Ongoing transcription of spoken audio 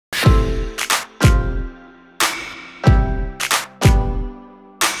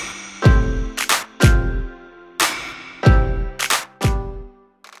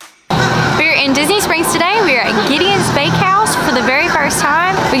in Disney Springs today. We are at Gideon's Bakehouse for the very first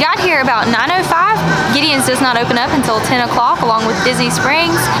time. We got here about 9:05. Gideon's does not open up until 10 o'clock along with Disney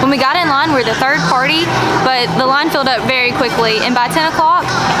Springs. When we got in line, we're the third party, but the line filled up very quickly. And by 10 o'clock,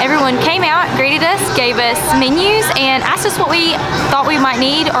 everyone came out, greeted us, gave us menus, and asked us what we thought we might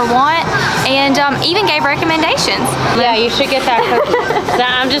need or want, and even gave recommendations. Yeah, you should get that cookie.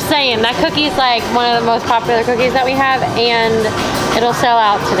 I'm just saying, that cookie is like one of the most popular cookies that we have, and it'll sell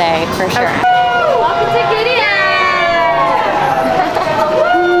out today for sure. Okay. Welcome to Gideon!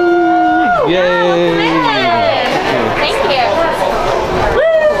 Yay! Thank you.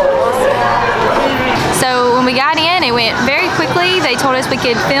 So when we got in, it went very quickly. They told us we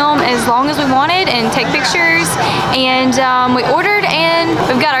could film as long as we wanted and take pictures, and we ordered, and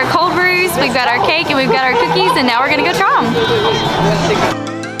we've got our cold brews, we've got our cake, and we've got our cookies, and now we're gonna go try them.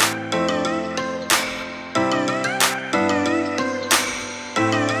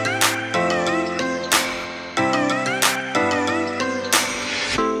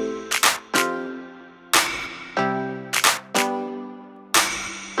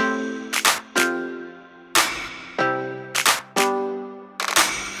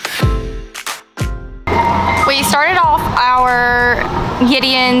 We started off our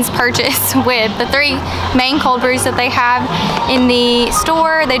Gideon's purchase with the 3 main cold brews that they have in the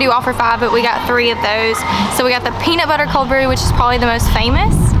store. They do offer 5, but we got 3 of those. So we got the peanut butter cold brew, which is probably the most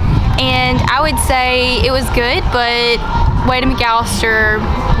famous. And I would say it was good, but Wade and McAllister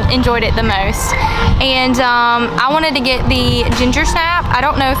enjoyed it the most. And I wanted to get the ginger snap. I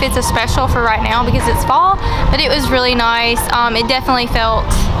don't know if it's a special for right now because it's fall, but it was really nice. It definitely felt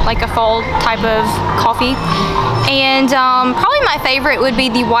like a fall type of coffee. And probably my favorite would be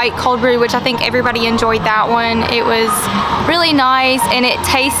the white cold brew, which I think everybody enjoyed that one. It was really nice and it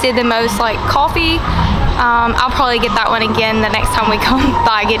tasted the most like coffee. I'll probably get that one again the next time we come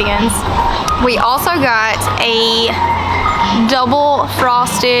by Gideon's. We also got a double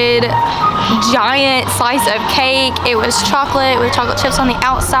frosted giant slice of cake. It was chocolate with chocolate chips on the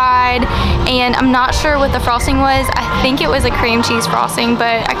outside, and I'm not sure what the frosting was. I think it was a cream cheese frosting,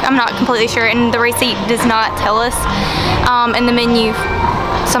 but I'm not completely sure, and the receipt does not tell us, and the menu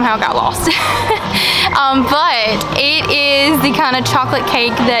somehow got lost. But it is the kind of chocolate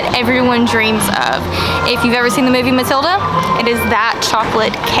cake that everyone dreams of. If you've ever seen the movie Matilda, it is that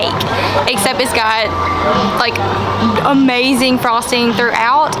chocolate cake, except it's got like amazing frosting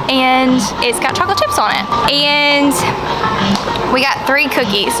throughout, and it's got chocolate chips on it. And we got 3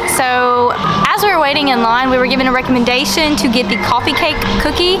 cookies. So as we were waiting in line, we were given a recommendation to get the coffee cake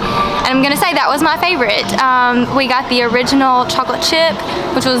cookie, and I'm gonna say that was my favorite. We got the original chocolate chip,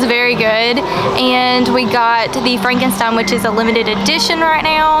 which was very good, and we got the Frankenstein, which is a limited edition right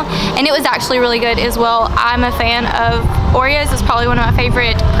now, and it was actually really good as well. I'm a fan of Oreos. It's probably one of my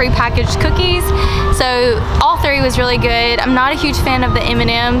favorite pre-packaged cookies, so all 3 was really good. I'm not a huge fan of the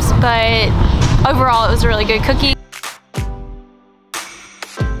M&Ms, but overall it was a really good cookie.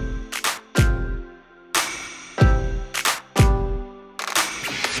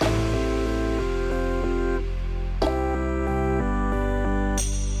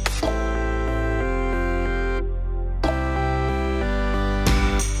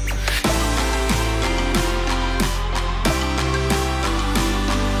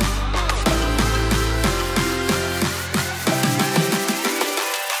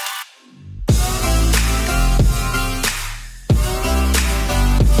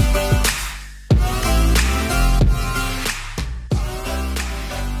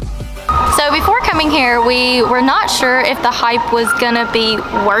 So before coming here, we were not sure if the hype was gonna be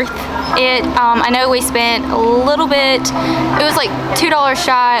worth it. I know we spent a little bit, it was like $2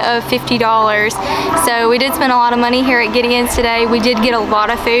 shy of $50. So we did spend a lot of money here at Gideon's today. We did get a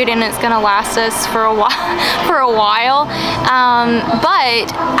lot of food, and it's gonna last us for a while.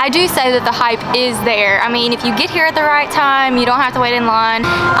 But I do say that the hype is there. I mean, if you get here at the right time, you don't have to wait in line.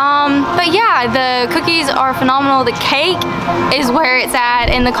 But yeah, the cookies are phenomenal. The cake is where it's at,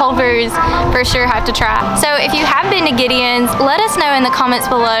 and the cold brews for sure have to try. So if you have been to Gideon's, let us know in the comments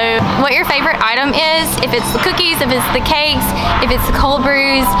below what your favorite item is. If it's the cookies, if it's the cakes, if it's the cold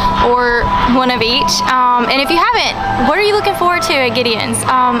brews, or one of each. And if you haven't, what are you looking forward to at Gideon's?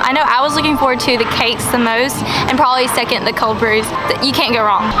 I know I was looking forward to the cakes the most, and probably second the cold brews. You can't go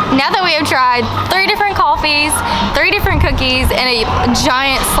wrong. Now that we have tried 3 different coffees, 3 different cookies, and a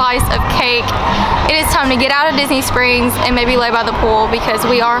giant slice of cake, it is time to get out of Disney Springs and maybe lay by the pool because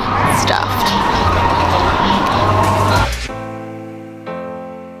we are stuffed.